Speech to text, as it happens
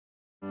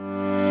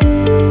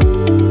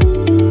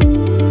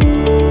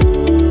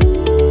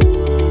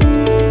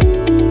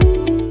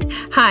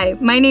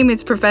My name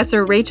is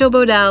Professor Rachel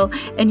Bodell,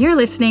 and you're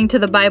listening to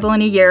the Bible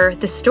in a Year,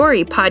 the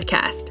Story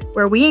podcast,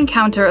 where we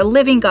encounter a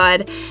living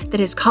God that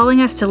is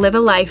calling us to live a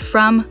life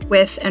from,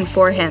 with, and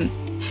for Him.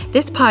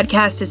 This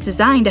podcast is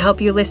designed to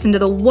help you listen to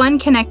the one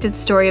connected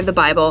story of the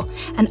Bible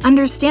and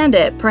understand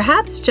it,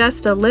 perhaps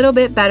just a little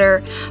bit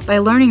better, by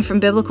learning from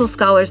biblical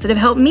scholars that have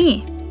helped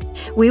me.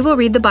 We will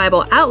read the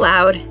Bible out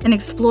loud and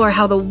explore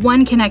how the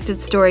one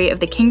connected story of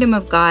the kingdom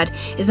of God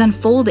is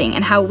unfolding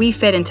and how we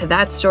fit into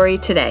that story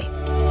today.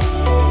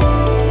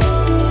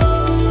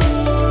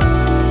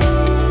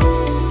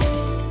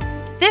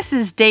 This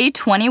is day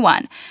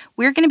 21.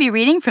 We're going to be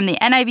reading from the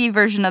NIV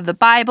version of the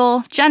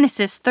Bible,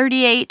 Genesis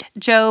 38,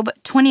 Job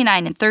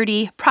 29 and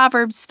 30,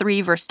 Proverbs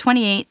 3 verse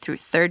 28 through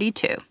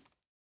 32.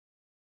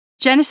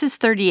 Genesis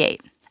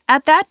 38.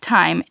 At that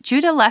time,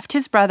 Judah left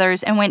his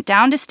brothers and went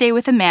down to stay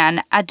with a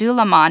man,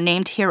 Adullamah,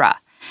 named Hira.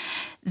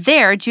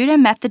 There, Judah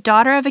met the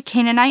daughter of a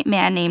Canaanite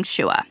man named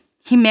Shua.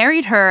 He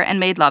married her and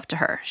made love to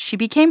her. She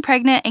became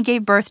pregnant and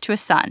gave birth to a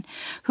son,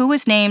 who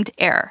was named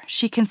Er.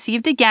 She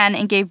conceived again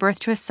and gave birth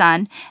to a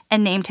son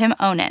and named him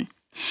Onan.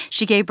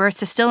 She gave birth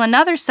to still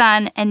another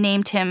son and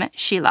named him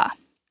Shelah.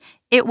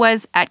 It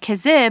was at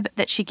Kezib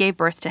that she gave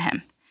birth to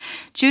him.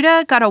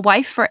 Judah got a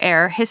wife for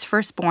Er, his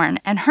firstborn,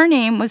 and her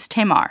name was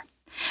Tamar.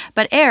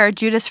 But Er,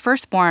 Judah's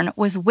firstborn,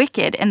 was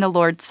wicked in the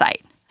Lord's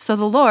sight, so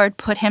the Lord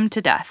put him to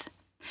death.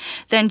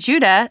 Then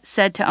Judah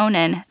said to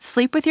Onan,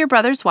 "Sleep with your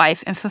brother's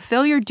wife and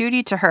fulfill your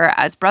duty to her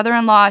as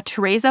brother-in-law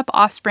to raise up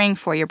offspring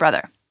for your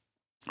brother."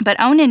 But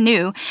Onan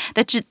knew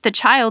that the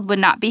child would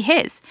not be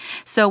his.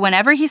 So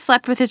whenever he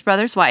slept with his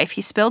brother's wife,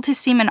 he spilled his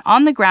semen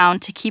on the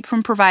ground to keep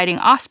from providing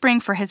offspring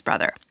for his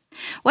brother.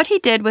 What he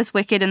did was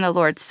wicked in the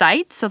Lord's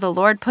sight, so the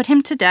Lord put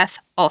him to death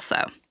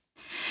also.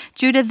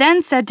 Judah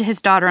then said to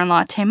his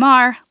daughter-in-law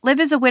Tamar, "Live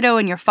as a widow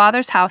in your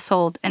father's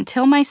household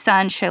until my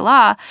son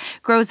Shelah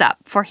grows up,"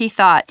 for he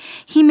thought,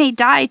 "He may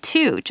die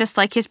too, just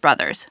like his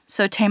brothers."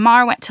 So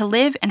Tamar went to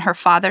live in her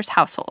father's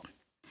household.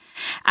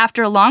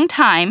 After a long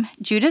time,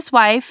 Judah's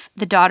wife,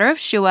 the daughter of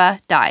Shua,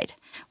 died.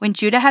 When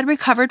Judah had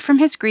recovered from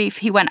his grief,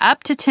 he went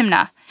up to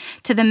Timnah,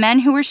 to the men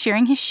who were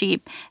shearing his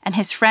sheep, and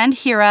his friend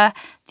Hira,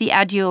 the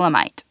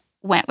Adullamite,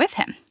 went with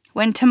him.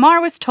 When Tamar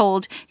was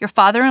told, "Your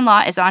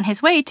father-in-law is on his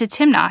way to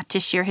Timnah to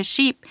shear his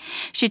sheep,"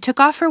 she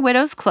took off her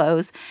widow's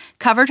clothes,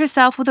 covered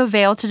herself with a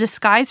veil to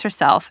disguise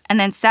herself,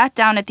 and then sat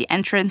down at the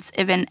entrance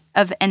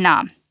of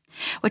Enam,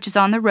 which is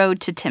on the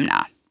road to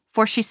Timnah.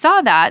 For she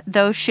saw that,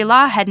 though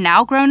Shelah had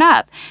now grown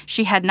up,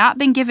 she had not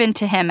been given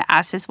to him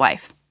as his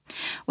wife.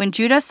 When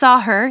Judah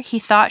saw her, he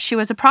thought she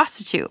was a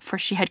prostitute, for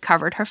she had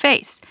covered her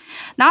face.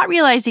 Not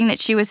realizing that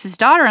she was his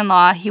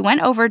daughter-in-law, he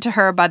went over to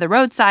her by the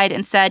roadside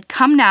and said,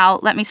 "Come now,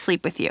 let me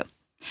sleep with you."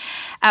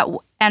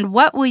 "And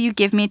what will you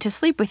give me to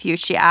sleep with you?"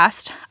 she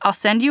asked. "I'll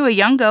send you a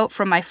young goat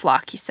from my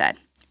flock," he said.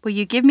 "Will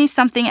you give me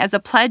something as a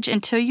pledge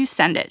until you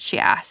send it?" she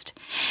asked.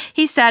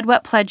 He said,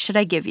 "What pledge should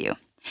I give you?"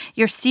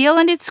 "Your seal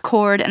and its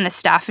cord and the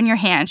staff in your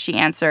hand," she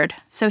answered.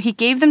 So he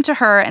gave them to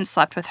her and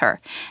slept with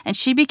her, and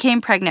she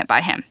became pregnant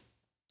by him.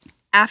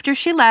 After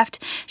she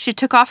left, she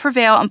took off her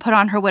veil and put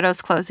on her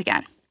widow's clothes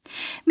again.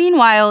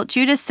 Meanwhile,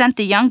 Judah sent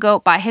the young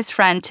goat by his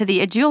friend to the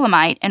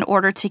Adullamite in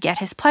order to get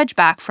his pledge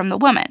back from the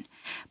woman.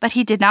 But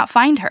he did not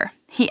find her.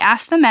 He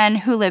asked the men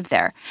who lived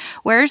there,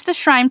 "Where is the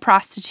shrine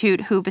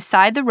prostitute who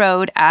beside the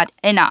road at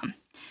Enam?"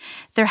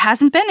 "There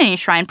hasn't been any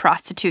shrine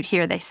prostitute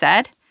here," they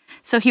said.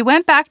 So he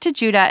went back to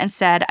Judah and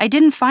said, "I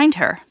didn't find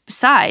her.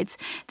 Besides,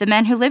 the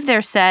men who live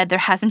there said there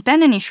hasn't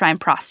been any shrine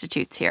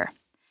prostitutes here."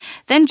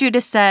 Then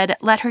Judah said,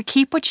 "Let her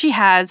keep what she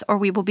has, or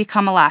we will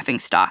become a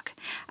laughingstock.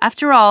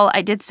 After all,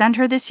 I did send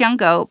her this young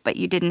goat, but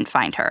you didn't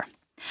find her."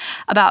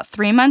 About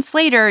 3 months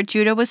later,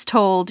 Judah was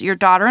told, "Your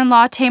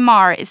daughter-in-law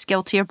Tamar is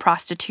guilty of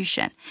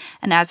prostitution,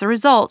 and as a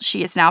result,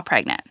 she is now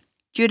pregnant."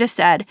 Judah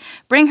said,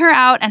 "Bring her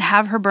out and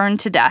have her burned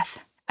to death."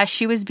 As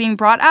she was being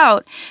brought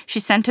out,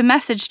 she sent a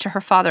message to her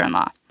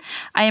father-in-law.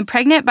 "I am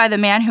pregnant by the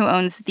man who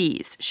owns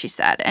these," she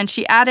said, and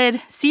she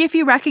added, "See if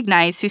you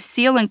recognize whose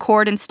seal and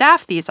cord and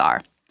staff these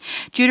are."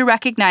 Judah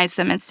recognized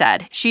them and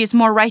said, "She is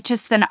more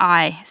righteous than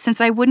I, since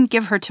I wouldn't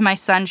give her to my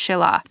son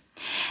Shelah."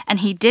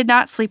 And he did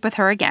not sleep with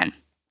her again.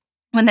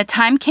 When the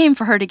time came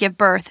for her to give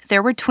birth,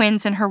 there were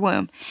twins in her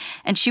womb.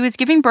 And she was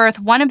giving birth,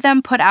 one of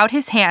them put out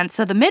his hand,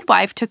 so the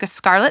midwife took a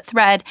scarlet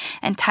thread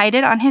and tied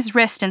it on his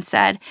wrist and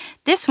said,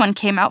 "This one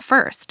came out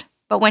first."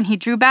 But when he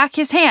drew back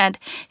his hand,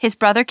 his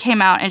brother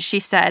came out, and she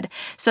said,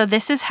 "So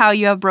this is how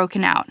you have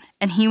broken out."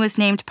 And he was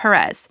named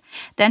Perez.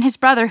 Then his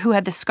brother, who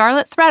had the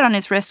scarlet thread on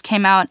his wrist,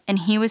 came out, and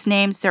he was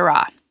named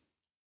Zerah.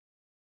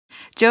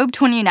 Job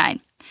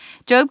 29.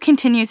 Job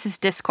continues his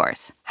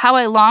discourse. "How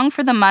I long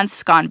for the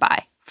months gone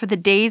by, for the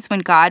days when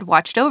God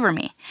watched over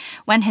me,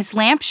 when his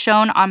lamp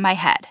shone on my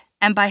head,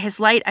 and by his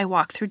light I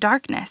walked through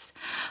darkness.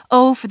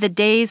 Oh, for the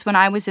days when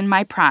I was in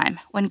my prime,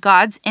 when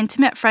God's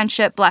intimate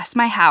friendship blessed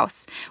my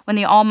house, when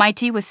the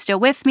Almighty was still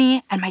with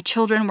me, and my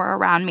children were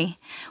around me,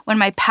 when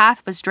my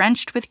path was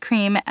drenched with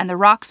cream, and the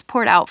rocks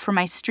poured out for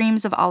my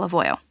streams of olive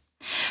oil.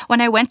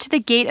 When I went to the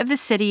gate of the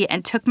city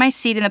and took my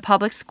seat in the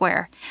public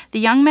square, the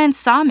young men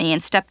saw me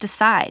and stepped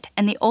aside,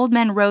 and the old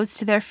men rose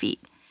to their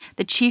feet.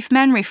 The chief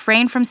men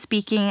refrained from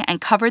speaking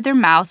and covered their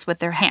mouths with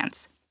their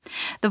hands.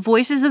 The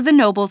voices of the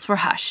nobles were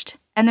hushed,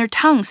 and their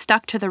tongues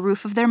stuck to the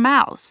roof of their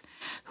mouths.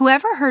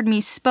 Whoever heard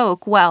me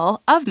spoke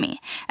well of me,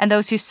 and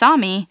those who saw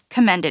me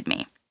commended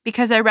me,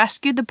 because I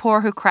rescued the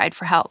poor who cried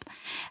for help,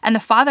 and the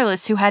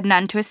fatherless who had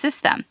none to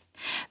assist them.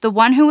 The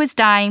one who was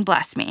dying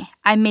blessed me.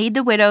 I made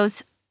the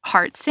widow's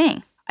heart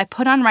sing. I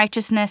put on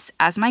righteousness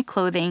as my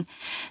clothing.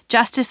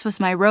 Justice was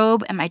my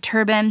robe and my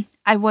turban.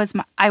 I was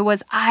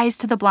eyes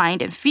to the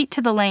blind and feet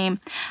to the lame.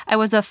 I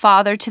was a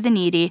father to the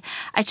needy.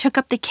 I took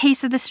up the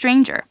case of the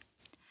stranger.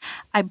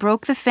 I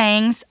broke the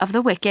fangs of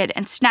the wicked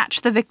and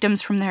snatched the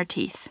victims from their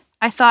teeth.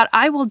 I thought,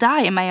 I will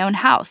die in my own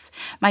house,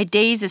 my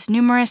days as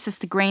numerous as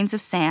the grains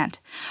of sand.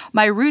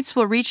 My roots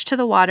will reach to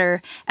the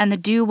water, and the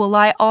dew will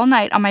lie all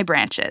night on my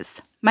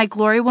branches. My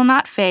glory will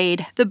not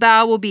fade, the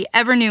bough will be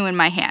ever new in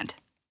my hand.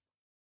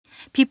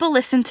 People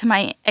listened to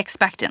me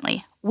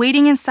expectantly,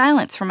 waiting in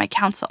silence for my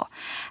counsel.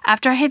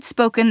 After I had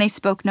spoken, they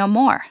spoke no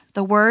more.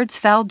 The words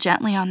fell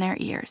gently on their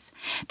ears.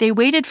 They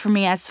waited for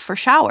me as for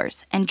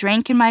showers, and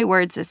drank in my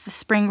words as the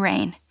spring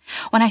rain.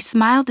 When I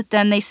smiled at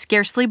them, they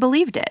scarcely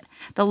believed it.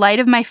 The light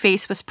of my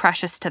face was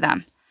precious to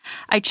them.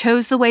 I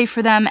chose the way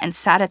for them and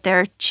sat at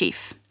their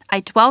chief. I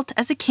dwelt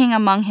as a king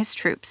among his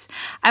troops.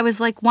 I was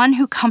like one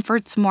who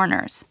comforts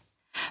mourners.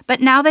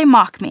 But now they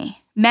mock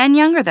me, men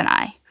younger than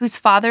I, whose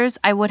fathers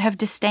I would have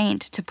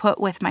disdained to put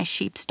with my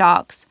sheep's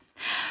dogs.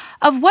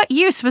 Of what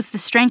use was the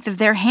strength of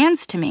their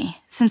hands to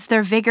me, since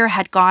their vigor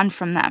had gone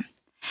from them?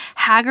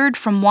 Haggard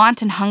from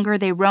want and hunger,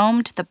 they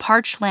roamed the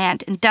parched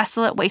land and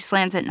desolate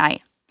wastelands at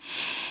night.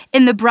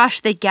 In the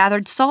brush they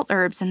gathered salt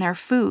herbs, and their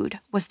food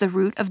was the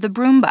root of the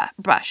broom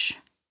bush.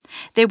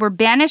 They were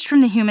banished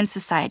from the human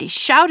society,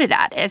 shouted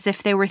at as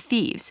if they were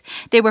thieves.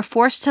 They were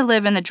forced to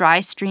live in the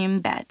dry stream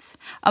beds,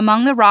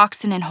 among the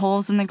rocks and in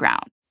holes in the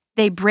ground.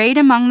 They brayed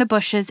among the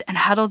bushes and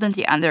huddled in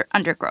the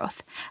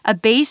undergrowth. A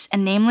base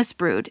and nameless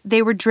brood,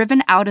 they were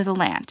driven out of the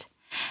land.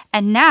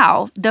 And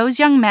now those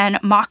young men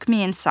mock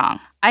me in song.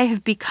 I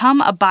have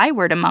become a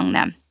byword among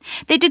them.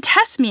 They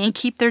detest me and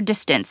keep their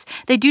distance.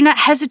 They do not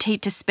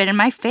hesitate to spit in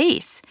my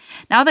face.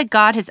 Now that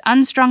God has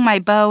unstrung my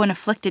bow and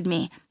afflicted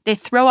me, they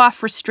throw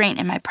off restraint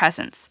in my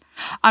presence.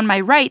 On my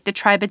right, the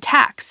tribe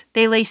attacks.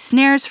 They lay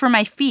snares for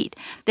my feet.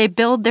 They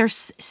build their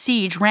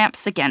siege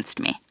ramps against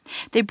me.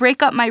 They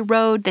break up my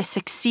road. They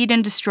succeed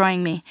in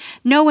destroying me.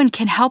 No one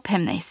can help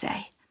him, they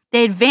say.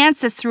 They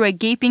advance as through a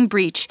gaping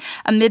breach.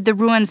 Amid the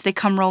ruins they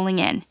come rolling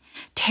in.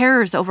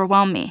 Terrors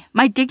overwhelm me.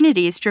 My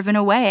dignity is driven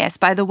away as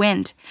by the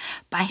wind.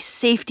 My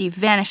safety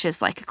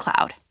vanishes like a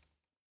cloud.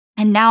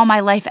 And now my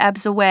life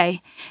ebbs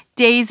away.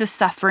 Days of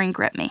suffering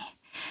grip me.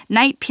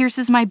 Night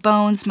pierces my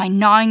bones. My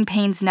gnawing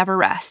pains never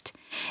rest.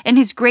 In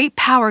his great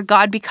power,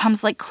 God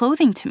becomes like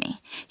clothing to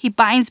me. He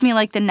binds me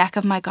like the neck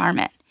of my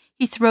garment.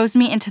 He throws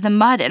me into the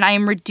mud, and I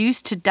am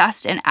reduced to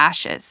dust and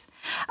ashes.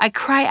 I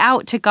cry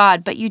out to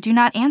God, but you do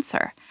not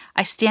answer.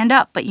 I stand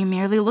up, but you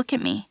merely look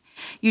at me.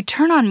 You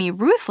turn on me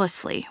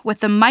ruthlessly. With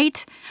the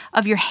might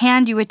of your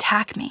hand, you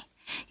attack me.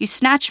 You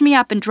snatch me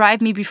up and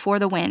drive me before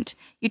the wind.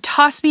 You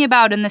toss me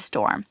about in the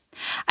storm.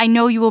 I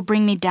know you will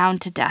bring me down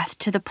to death,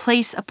 to the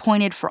place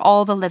appointed for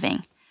all the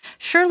living.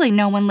 Surely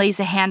no one lays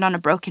a hand on a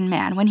broken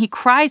man when he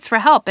cries for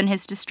help in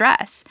his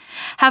distress.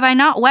 Have I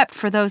not wept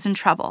for those in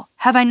trouble?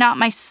 Have I not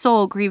my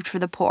soul grieved for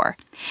the poor?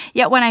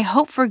 Yet when I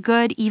hoped for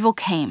good, evil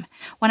came.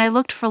 When I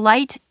looked for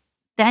light,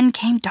 then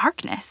came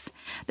darkness.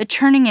 The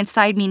churning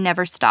inside me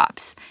never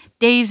stops.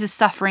 Days of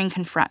suffering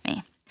confront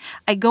me.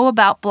 I go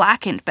about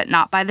blackened, but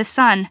not by the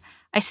sun.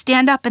 I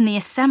stand up in the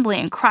assembly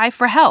and cry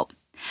for help.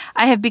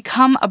 I have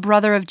become a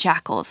brother of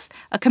jackals,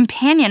 a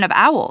companion of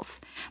owls.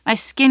 My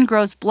skin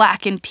grows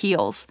black and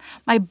peels.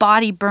 My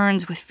body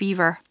burns with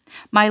fever.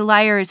 My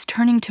lyre is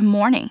turning to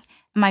mourning,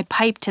 and my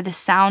pipe to the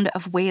sound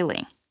of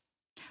wailing.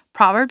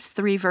 Proverbs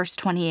 3, verse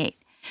 28.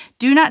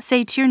 Do not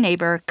say to your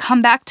neighbor,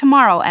 come back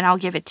tomorrow and I'll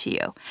give it to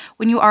you,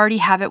 when you already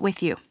have it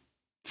with you.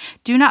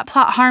 Do not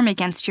plot harm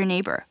against your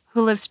neighbor,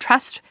 who lives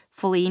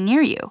trustfully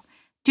near you.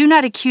 Do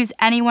not accuse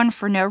anyone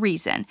for no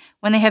reason,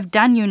 when they have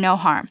done you no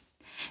harm.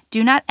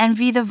 Do not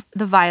envy the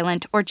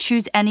violent or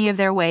choose any of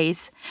their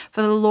ways,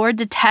 for the Lord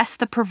detests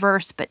the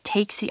perverse but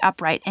takes the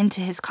upright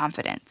into his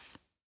confidence.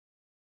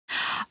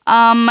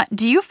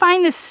 Do you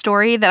find this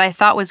story that I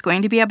thought was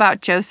going to be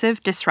about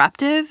Joseph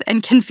disruptive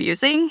and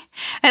confusing?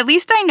 At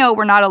least I know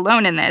we're not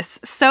alone in this.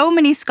 So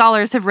many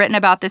scholars have written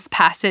about this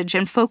passage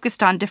and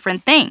focused on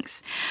different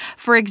things.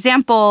 For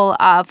example,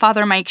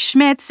 Father Mike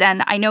Schmitz,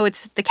 and I know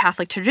it's the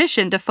Catholic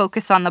tradition to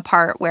focus on the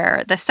part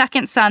where the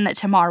second son that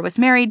Tamar was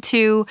married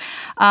to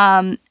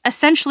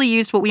essentially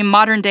used what we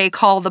modern day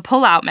call the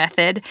pull-out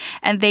method,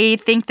 and they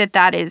think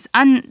that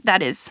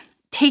is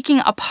taking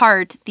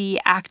apart the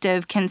act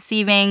of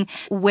conceiving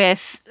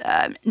with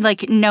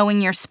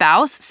knowing your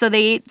spouse. So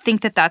they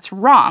think that that's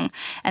wrong,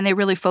 and they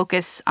really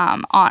focus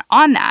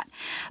on that.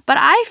 But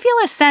I feel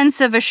a sense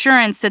of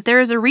assurance that there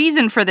is a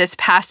reason for this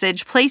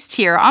passage placed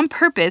here on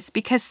purpose,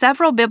 because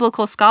several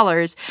biblical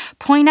scholars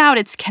point out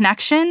its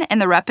connection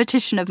and the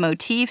repetition of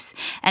motifs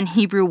and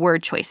Hebrew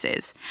word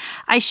choices.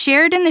 I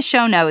shared in the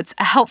show notes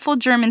a helpful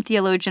German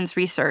theologian's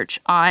research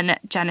on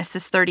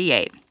Genesis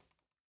 38.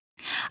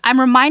 I'm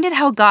reminded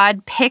how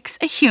God picks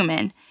a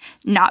human,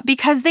 not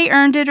because they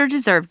earned it or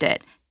deserved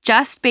it,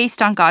 just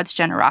based on God's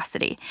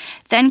generosity.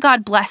 Then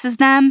God blesses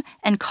them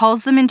and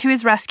calls them into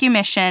his rescue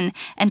mission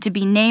and to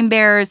be name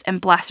bearers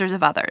and blessers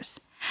of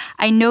others.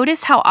 I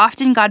notice how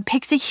often God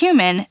picks a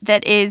human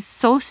that is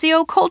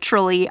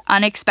socio-culturally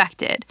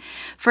unexpected.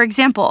 For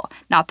example,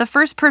 not the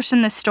first person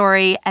in the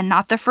story and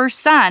not the first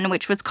son,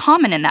 which was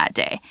common in that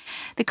day.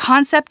 The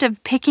concept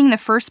of picking the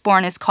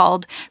firstborn is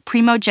called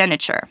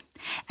primogeniture,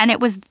 and it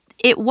was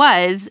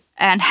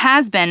and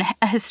has been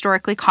a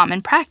historically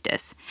common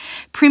practice.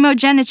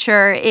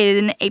 Primogeniture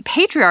in a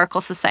patriarchal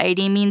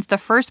society means the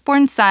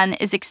firstborn son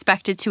is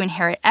expected to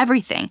inherit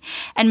everything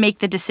and make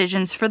the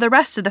decisions for the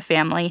rest of the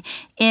family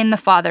in the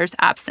father's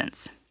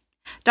absence.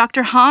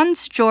 Dr.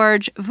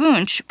 Hans-Georg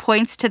Wunsch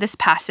points to this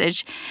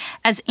passage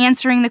as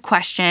answering the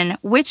question,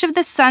 which of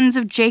the sons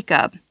of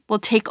Jacob will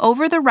take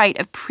over the right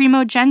of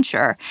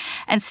primogeniture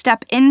and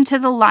step into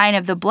the line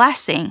of the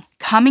blessing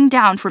coming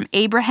down from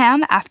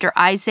Abraham after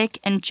Isaac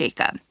and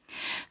Jacob?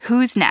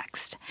 Who's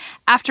next?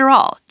 After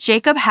all,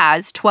 Jacob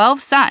has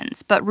 12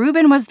 sons, but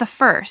Reuben was the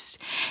first.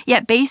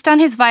 Yet based on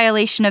his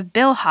violation of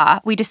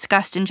Bilhah, we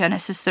discussed in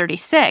Genesis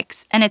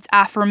 36, and its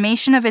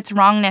affirmation of its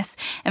wrongness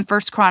in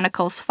 1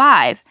 Chronicles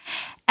 5,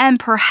 and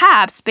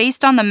perhaps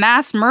based on the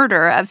mass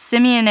murder of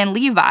Simeon and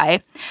Levi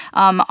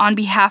on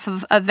behalf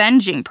of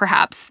avenging,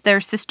 perhaps,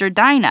 their sister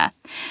Dinah,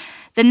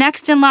 the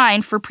next in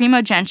line for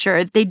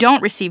primogeniture, they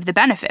don't receive the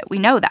benefit. We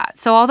know that.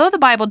 So although the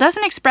Bible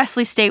doesn't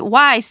expressly state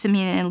why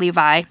Simeon and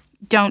Levi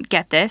don't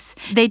get this,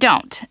 they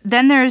don't.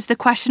 Then there's the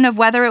question of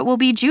whether it will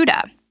be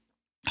Judah.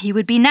 He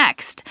would be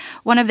next,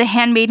 one of the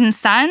handmaiden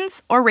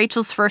sons, or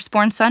Rachel's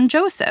firstborn son,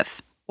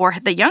 Joseph, or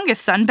the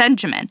youngest son,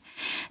 Benjamin.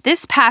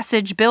 This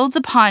passage builds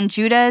upon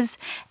Judah's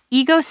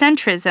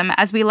egocentrism,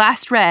 as we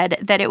last read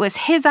that it was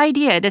his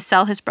idea to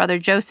sell his brother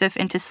Joseph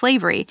into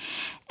slavery.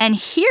 And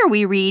here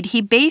we read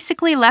he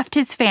basically left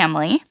his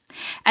family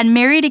and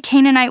married a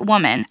Canaanite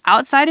woman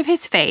outside of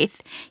his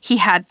faith. He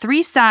had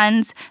 3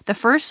 sons. The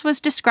first was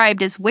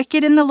described as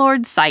wicked in the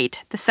Lord's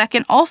sight. The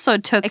second also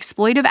took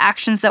exploitive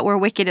actions that were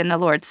wicked in the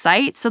Lord's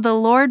sight, so the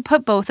Lord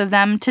put both of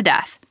them to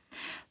death.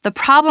 The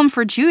problem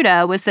for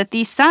Judah was that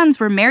these sons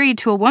were married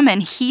to a woman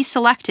he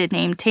selected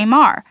named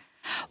Tamar.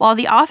 While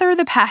the author of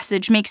the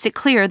passage makes it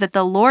clear that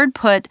the Lord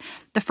put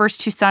the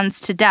first 2 sons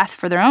to death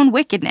for their own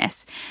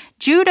wickedness,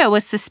 Judah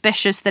was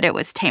suspicious that it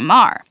was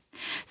Tamar.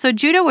 So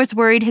Judah was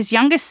worried his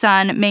youngest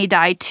son may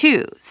die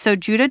too. So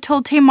Judah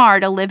told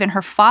Tamar to live in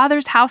her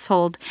father's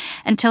household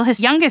until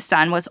his youngest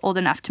son was old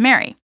enough to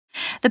marry.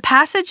 The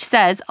passage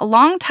says a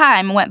long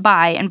time went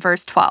by in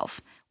verse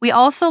 12. We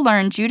also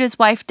learn Judah's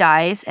wife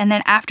dies, and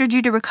then after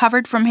Judah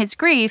recovered from his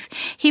grief,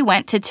 he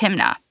went to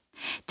Timnah.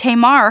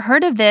 Tamar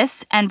heard of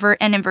this and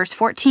in verse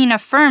 14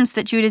 affirms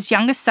that Judah's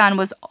youngest son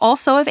was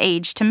also of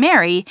age to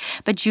marry,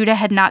 but Judah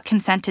had not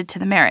consented to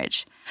the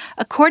marriage.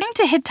 According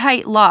to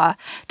Hittite law,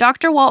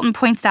 Dr. Walton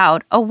points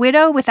out, a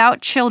widow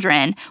without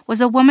children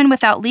was a woman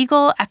without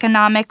legal,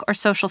 economic, or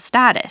social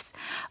status,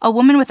 a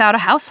woman without a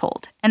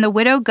household, and the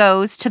widow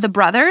goes to the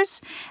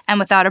brothers, and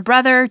without a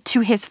brother, to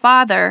his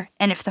father,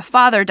 and if the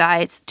father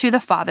dies, to the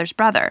father's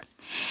brother.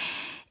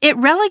 It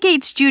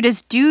relegates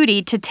Judah's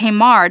duty to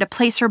Tamar to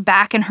place her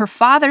back in her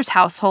father's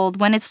household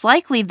when it's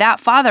likely that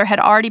father had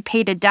already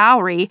paid a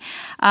dowry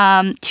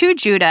to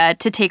Judah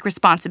to take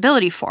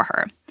responsibility for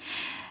her.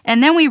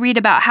 And then we read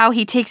about how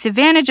he takes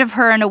advantage of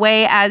her in a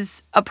way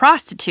as a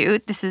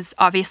prostitute. This is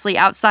obviously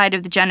outside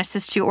of the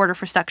Genesis 2 order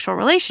for sexual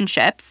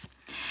relationships.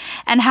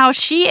 And how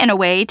she, in a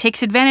way,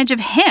 takes advantage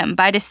of him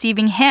by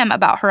deceiving him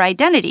about her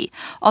identity,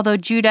 although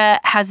Judah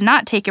has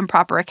not taken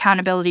proper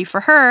accountability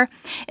for her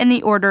in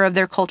the order of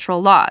their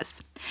cultural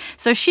laws.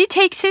 So she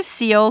takes his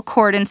seal,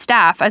 cord, and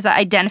staff as an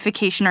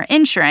identification or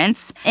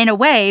insurance, in a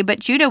way, but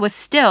Judah was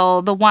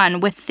still the one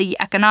with the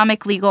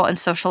economic, legal, and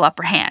social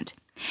upper hand.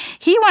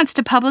 He wants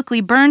to publicly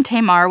burn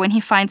Tamar when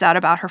he finds out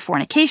about her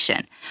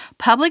fornication,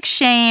 public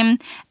shame,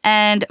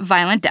 and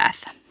violent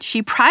death.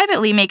 She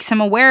privately makes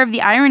him aware of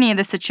the irony of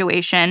the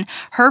situation.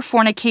 Her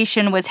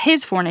fornication was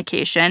his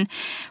fornication,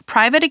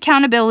 private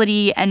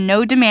accountability, and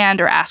no demand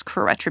or ask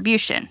for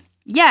retribution.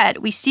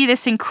 Yet, we see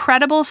this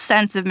incredible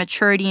sense of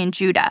maturity in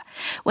Judah,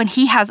 when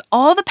he has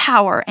all the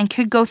power and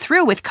could go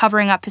through with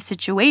covering up his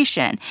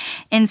situation.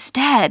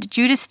 Instead,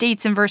 Judah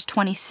states in verse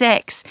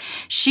 26,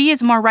 "She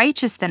is more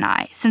righteous than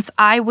I, since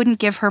I wouldn't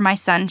give her my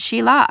son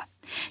Shelah."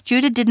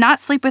 Judah did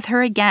not sleep with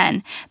her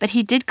again, but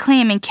he did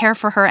claim and care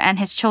for her and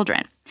his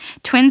children,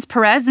 twins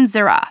Perez and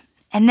Zerah.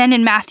 And then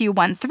in Matthew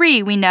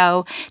 1:3, we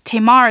know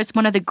Tamar is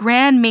one of the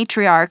grand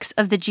matriarchs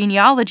of the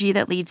genealogy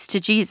that leads to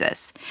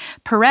Jesus.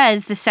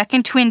 Perez, the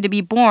second twin to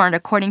be born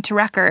according to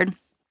record,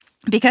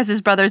 because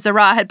his brother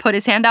Zerah had put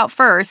his hand out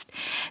first,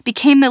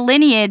 became the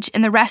lineage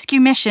in the rescue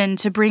mission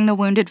to bring the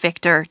wounded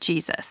victor,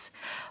 Jesus.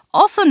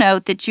 Also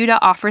note that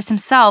Judah offers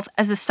himself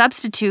as a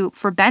substitute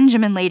for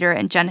Benjamin later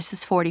in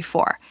Genesis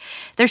 44.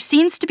 There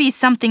seems to be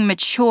something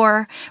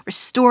mature,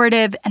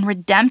 restorative, and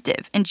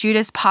redemptive in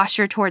Judah's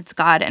posture towards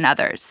God and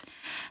others.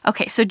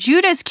 Okay, so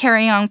Judah is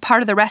carrying on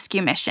part of the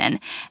rescue mission,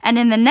 and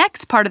in the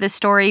next part of the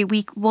story,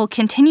 we will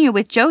continue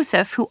with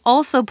Joseph, who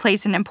also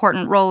plays an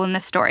important role in the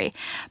story.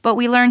 But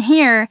we learn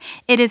here,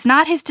 it is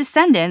not his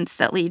descendants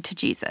that lead to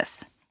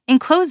Jesus. In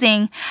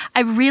closing,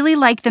 I really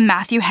like the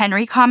Matthew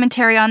Henry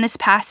commentary on this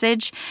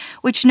passage,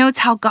 which notes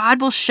how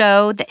God will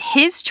show that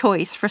his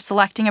choice for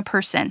selecting a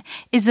person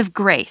is of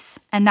grace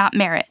and not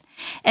merit.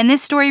 In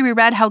this story, we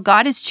read how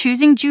God is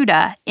choosing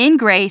Judah in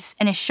grace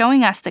and is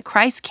showing us that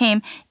Christ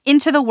came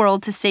into the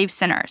world to save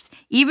sinners,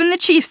 even the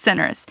chief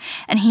sinners,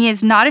 and he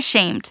is not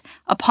ashamed,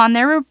 upon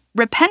their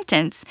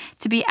repentance,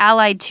 to be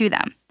allied to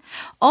them.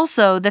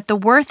 Also, that the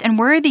worth and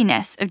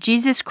worthiness of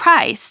Jesus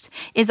Christ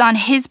is on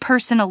his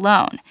person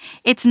alone.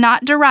 It's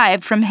not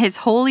derived from his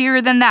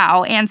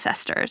holier-than-thou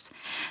ancestors.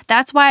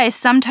 That's why I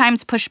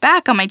sometimes push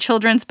back on my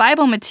children's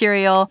Bible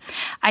material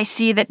I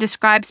see that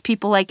describes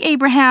people like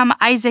Abraham,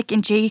 Isaac,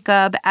 and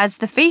Jacob as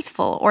the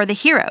faithful or the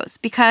heroes,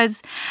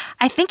 because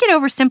I think it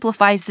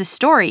oversimplifies the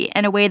story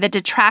in a way that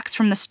detracts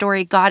from the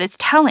story God is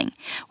telling,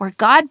 where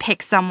God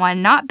picks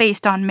someone not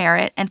based on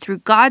merit and through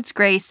God's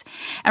grace,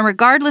 and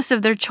regardless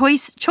of their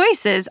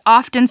choices,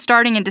 often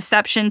starting in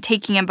deception,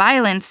 taking in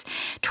violence,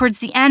 towards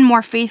the end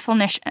more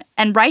faithfulness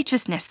and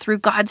righteousness through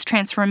God's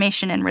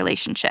transformation and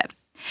relationship.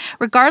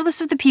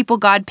 Regardless of the people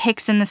God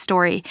picks in the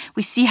story,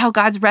 we see how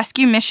God's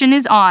rescue mission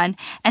is on,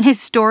 and his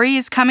story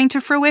is coming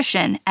to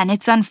fruition, and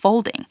it's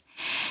unfolding.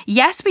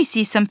 Yes, we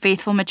see some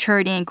faithful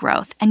maturity and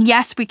growth, and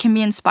yes, we can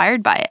be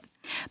inspired by it.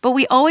 But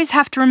we always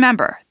have to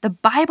remember, the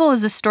Bible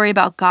is a story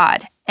about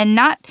God, and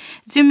not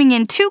zooming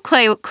in too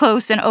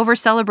close and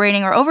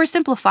over-celebrating or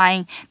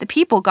oversimplifying the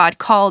people God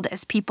called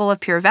as people of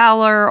pure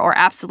valor or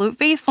absolute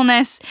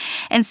faithfulness.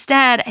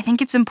 Instead, I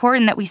think it's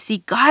important that we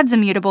see God's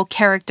immutable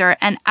character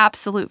and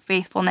absolute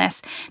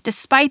faithfulness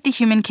despite the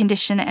human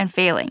condition and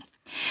failing.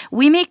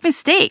 We make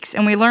mistakes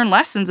and we learn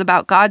lessons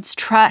about God's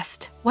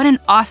trust. What an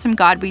awesome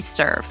God we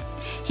serve.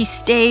 He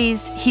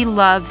stays, he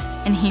loves,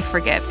 and he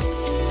forgives.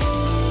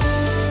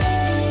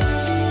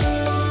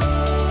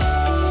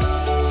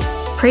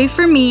 Pray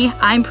for me,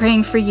 I'm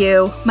praying for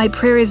you. My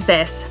prayer is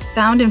this,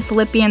 found in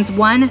Philippians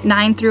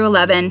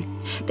 1:9-11,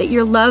 that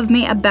your love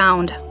may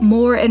abound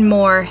more and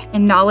more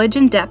in knowledge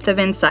and depth of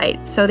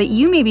insight, so that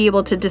you may be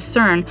able to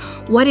discern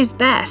what is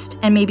best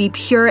and may be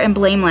pure and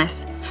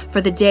blameless for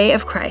the day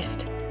of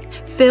Christ,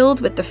 filled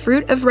with the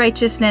fruit of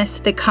righteousness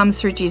that comes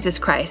through Jesus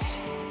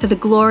Christ, to the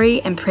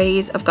glory and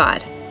praise of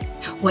God.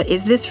 What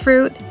is this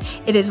fruit?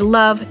 It is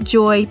love,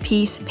 joy,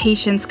 peace,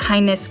 patience,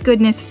 kindness,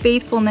 goodness,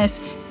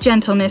 faithfulness,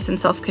 gentleness, and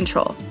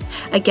self-control.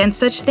 Against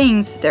such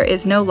things there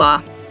is no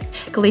law.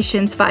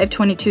 Galatians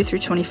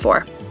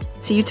 5:22-24.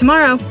 See you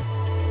tomorrow.